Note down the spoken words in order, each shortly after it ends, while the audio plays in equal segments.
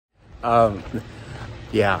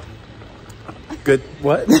Yeah. Good,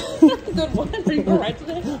 what? Good one. Are you alright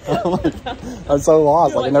today? I'm so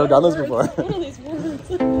lost. Like, I've never done this words? before. What are these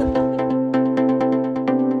words?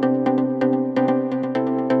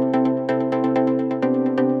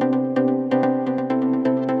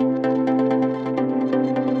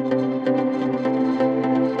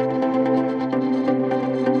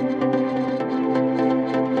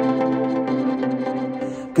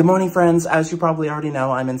 Good morning, friends. As you probably already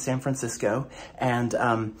know, I'm in San Francisco, and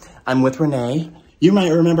I'm with Renee. You might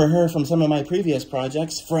remember her from some of my previous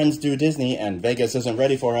projects, Friends Do Disney and Vegas Isn't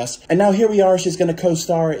Ready for Us. And now here we are, she's going to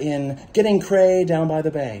co-star in Getting Cray Down by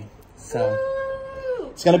the Bay. So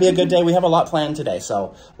it's going to be a good day. We have a lot planned today,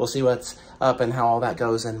 so we'll see what's up and how all that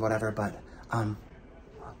goes and whatever. But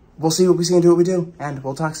we'll see what we see and do what we do, and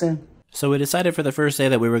we'll talk soon. So we decided for the first day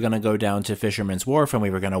that we were going to go down to Fisherman's Wharf and we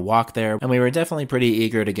were going to walk there, and we were definitely pretty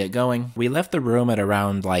eager to get going. We left the room at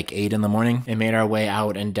around like 8 in the morning and made our way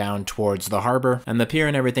out and down towards the harbor, and the pier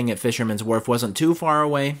and everything at Fisherman's Wharf wasn't too far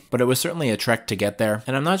away, but it was certainly a trek to get there,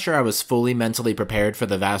 and I'm not sure I was fully mentally prepared for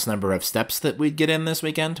the vast number of steps that we'd get in this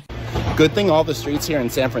weekend. Good thing all the streets here in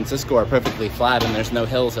San Francisco are perfectly flat and there's no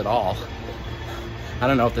hills at all. I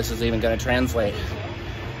don't know if this is even going to translate,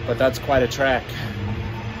 but that's quite a trek.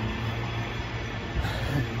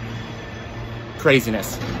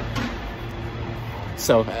 Craziness.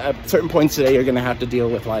 So at certain points today, you're gonna have to deal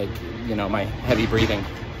with, like, you know, my heavy breathing.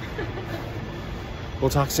 We'll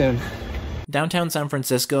talk soon. Downtown San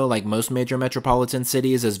Francisco, like most major metropolitan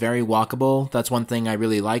cities, is very walkable. That's one thing I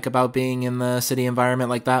really like about being in the city environment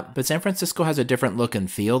like that. But San Francisco has a different look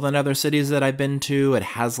and feel than other cities that I've been to. It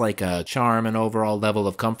has like a charm and overall level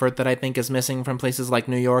of comfort that I think is missing from places like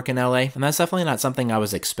New York and LA. And that's definitely not something I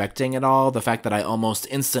was expecting at all. The fact that I almost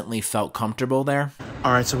instantly felt comfortable there.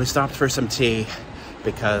 All right, so we stopped for some tea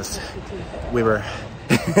because we were,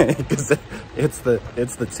 because it's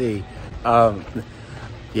the tea.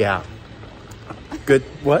 Yeah. Good,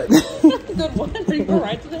 what? Good one. Are you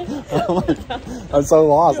alright today? I'm so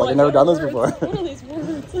lost. Like, I've never done this words? before. What are these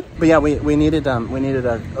words? But yeah, we needed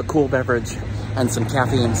a cool beverage and some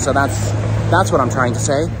caffeine. So that's what I'm trying to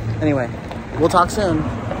say. Anyway, we'll talk soon.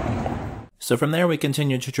 So from there we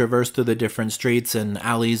continued to traverse through the different streets and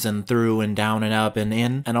alleys and through and down and up and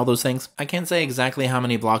in and all those things. I can't say exactly how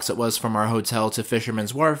many blocks it was from our hotel to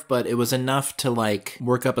Fisherman's Wharf, but it was enough to like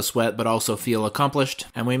work up a sweat but also feel accomplished.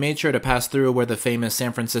 And we made sure to pass through where the famous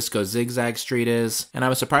San Francisco Zigzag Street is. And I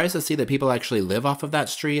was surprised to see that people actually live off of that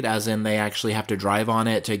street, as in they actually have to drive on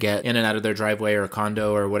it to get in and out of their driveway or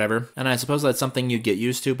condo or whatever. And I suppose that's something you'd get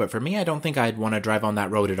used to, but for me I don't think I'd want to drive on that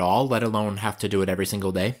road at all, let alone have to do it every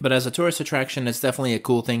single day. But as a tourist attraction, it's definitely a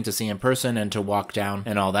cool thing to see in person and to walk down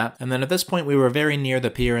and all that. And then at this point we were very near the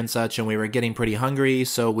pier and such, and we were getting pretty hungry,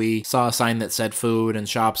 so we saw a sign that said food and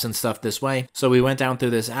shops and stuff this way. So we went down through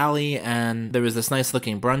this alley and there was this nice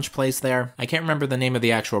looking brunch place there. I can't remember the name of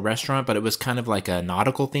the actual restaurant, but it was kind of like a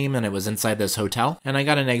nautical theme and it was inside this hotel. And I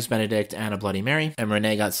got an Eggs Benedict and a Bloody Mary, and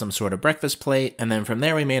Renee got some sort of breakfast plate. And then from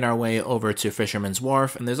there we made our way over to Fisherman's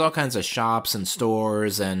Wharf, and there's all kinds of shops and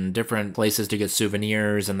stores and different places to get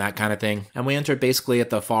souvenirs and that kind of thing. And we entered basically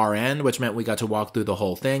at the far end, which meant we got to walk through the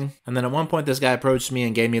whole thing. And then at one point this guy approached me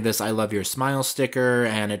and gave me this I love your smile sticker,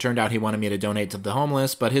 and it turned out he wanted me to donate to the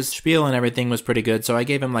homeless, but his spiel and everything was pretty good, so I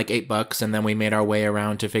gave him like $8, and then we made our way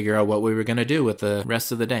around to figure out what we were gonna do with the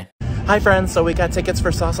rest of the day. Hi friends, so we got tickets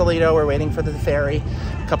for Sausalito. We're waiting for the ferry,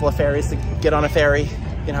 a couple of ferries to get on a ferry.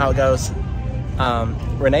 You know how it goes.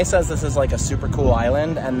 Renee says this is like a super cool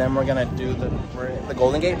island, and then we're gonna do the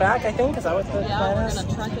Golden Gate back, I think. Is that what the plan is? We're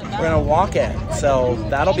gonna trek it back. We're gonna walk it, so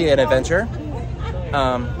that'll be an adventure.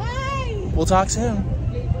 We'll talk soon.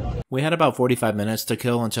 We had about 45 minutes to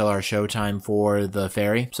kill until our showtime for the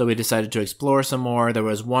ferry, so we decided to explore some more. There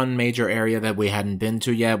was one major area that we hadn't been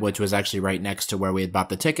to yet, which was actually right next to where we had bought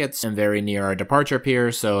the tickets and very near our departure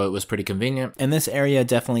pier, so it was pretty convenient. And this area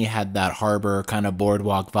definitely had that harbor kind of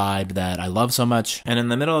boardwalk vibe that I love so much. And in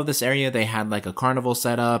the middle of this area, they had like a carnival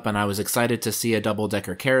set up, and I was excited to see a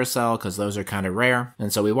double-decker carousel because those are kind of rare.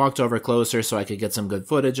 And so we walked over closer so I could get some good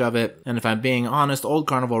footage of it. And if I'm being honest, old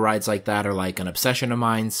carnival rides like that are like an obsession of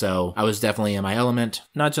mine, so I was definitely in my element.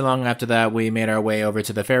 Not too long after that, we made our way over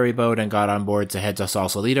to the ferry boat and got on board to head to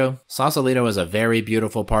Sausalito. Sausalito is a very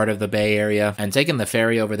beautiful part of the Bay Area, and taking the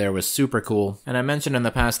ferry over there was super cool. And I mentioned in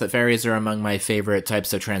the past that ferries are among my favorite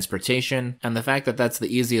types of transportation, and the fact that that's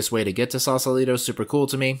the easiest way to get to Sausalito is super cool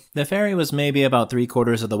to me. The ferry was maybe about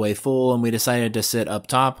 3/4 of the way full, and we decided to sit up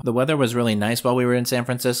top. The weather was really nice while we were in San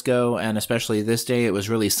Francisco, and especially this day it was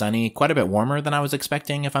really sunny, quite a bit warmer than I was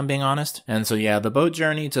expecting if I'm being honest. And so yeah, the boat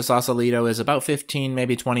journey to Sausalito is about 15,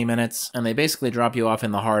 maybe 20 minutes, and they basically drop you off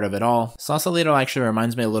in the heart of it all. Sausalito actually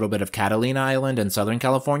reminds me a little bit of Catalina Island in Southern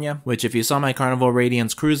California, which if you saw my Carnival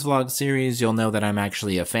Radiance cruise vlog series, you'll know that I'm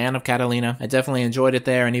actually a fan of Catalina. I definitely enjoyed it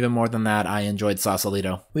there, and even more than that, I enjoyed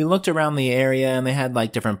Sausalito. We looked around the area, and they had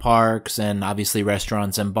like different parks, and obviously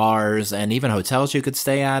restaurants and bars, and even hotels you could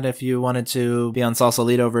stay at if you wanted to be on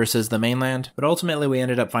Sausalito versus the mainland. But ultimately, we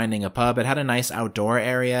ended up finding a pub. It had a nice outdoor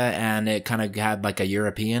area, and it kind of had like a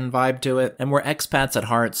European vibe to it, and we're expats at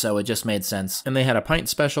heart, so it just made sense. And they had a pint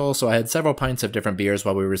special, so I had several pints of different beers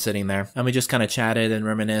while we were sitting there, and we just kind of chatted and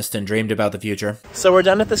reminisced and dreamed about the future. So we're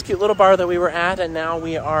done at this cute little bar that we were at, and now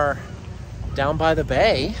we are down by the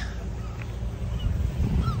bay.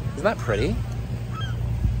 Isn't that pretty?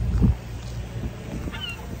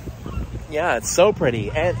 Yeah, it's so pretty,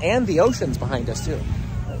 and the ocean's behind us too,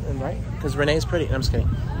 right? Because Renee's pretty. I'm just kidding.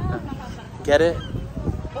 Get it?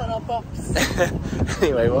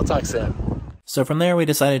 Anyway, we'll talk soon. So from there, we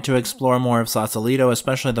decided to explore more of Sausalito,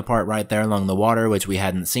 especially the part right there along the water, which we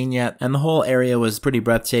hadn't seen yet. And the whole area was pretty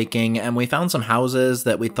breathtaking, and we found some houses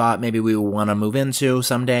that we thought maybe we would want to move into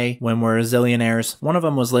someday when we're zillionaires. One of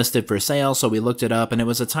them was listed for sale, so we looked it up, and it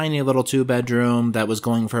was a tiny little 2-bedroom that was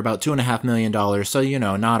going for about $2.5 million, so you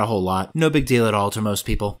know, not a whole lot. No big deal at all to most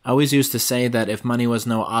people. I always used to say that if money was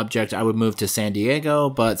no object, I would move to San Diego,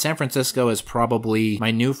 but San Francisco is probably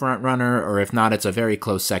my new front runner, or if not, it's a very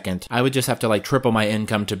close second. I would just have to like triple my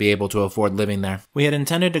income to be able to afford living there. We had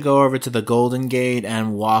intended to go over to the Golden Gate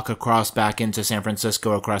and walk across back into San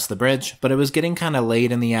Francisco across the bridge, but it was getting kind of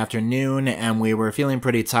late in the afternoon and we were feeling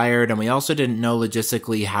pretty tired, and we also didn't know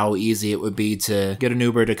logistically how easy it would be to get an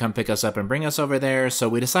Uber to come pick us up and bring us over there, so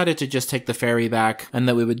we decided to just take the ferry back and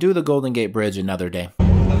that we would do the Golden Gate Bridge another day.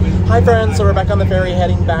 Hi friends, so we're back on the ferry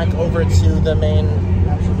heading back over to the main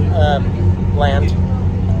land.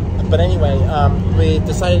 But anyway, we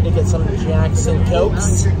decided to get some Jackson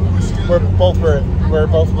Cokes. We're both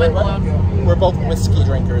whiskey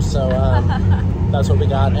drinkers, so that's what we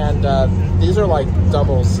got. And these are like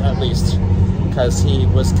doubles at least, because he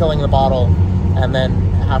was killing the bottle, and then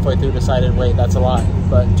halfway through decided, wait, that's a lot,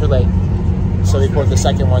 but too late. So we poured the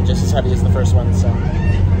second one just as heavy as the first one. So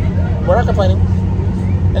we're not complaining.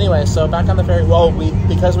 Anyway, so back on the ferry. Well,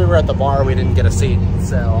 because we were at the bar, we didn't get a seat,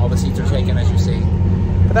 so all the seats are taken, as you see.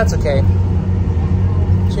 But that's okay.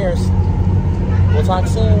 Cheers. We'll talk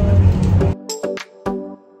soon.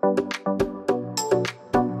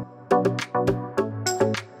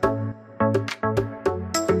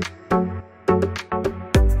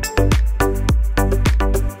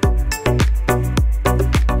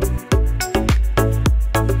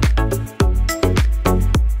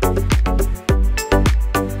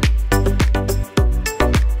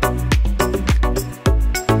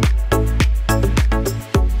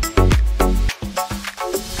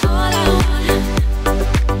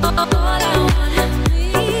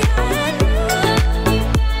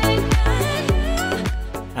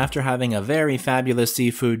 After having a very fabulous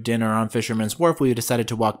seafood dinner on Fisherman's Wharf, we decided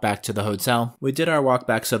to walk back to the hotel. We did our walk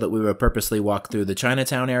back so that we would purposely walk through the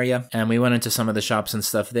Chinatown area, and we went into some of the shops and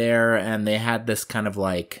stuff there, and they had this kind of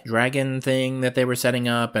like dragon thing that they were setting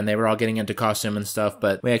up, and they were all getting into costume and stuff,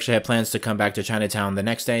 but we actually had plans to come back to Chinatown the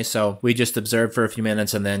next day, so we just observed for a few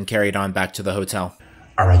minutes and then carried on back to the hotel.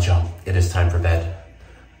 Alright y'all, it is time for bed.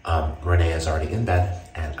 Renee is already in bed,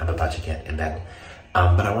 and I'm about to get in bed.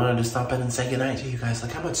 But I wanted to stop in and say goodnight to you guys.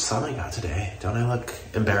 Look how much sun I got today. Don't I look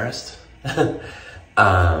embarrassed? I'm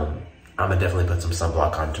gonna definitely put some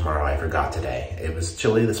sunblock on tomorrow. I forgot today. It was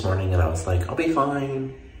chilly this morning and I was like, I'll be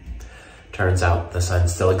fine. Turns out the sun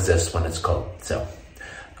still exists when it's cold. So,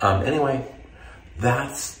 anyway,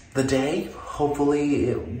 that's the day. Hopefully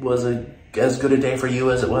it was as good a day for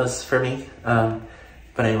you as it was for me.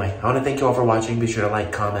 But anyway, I want to thank you all for watching. Be sure to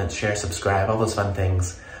like, comment, share, subscribe, all those fun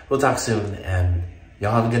things. We'll talk soon, and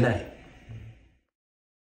y'all have a good night.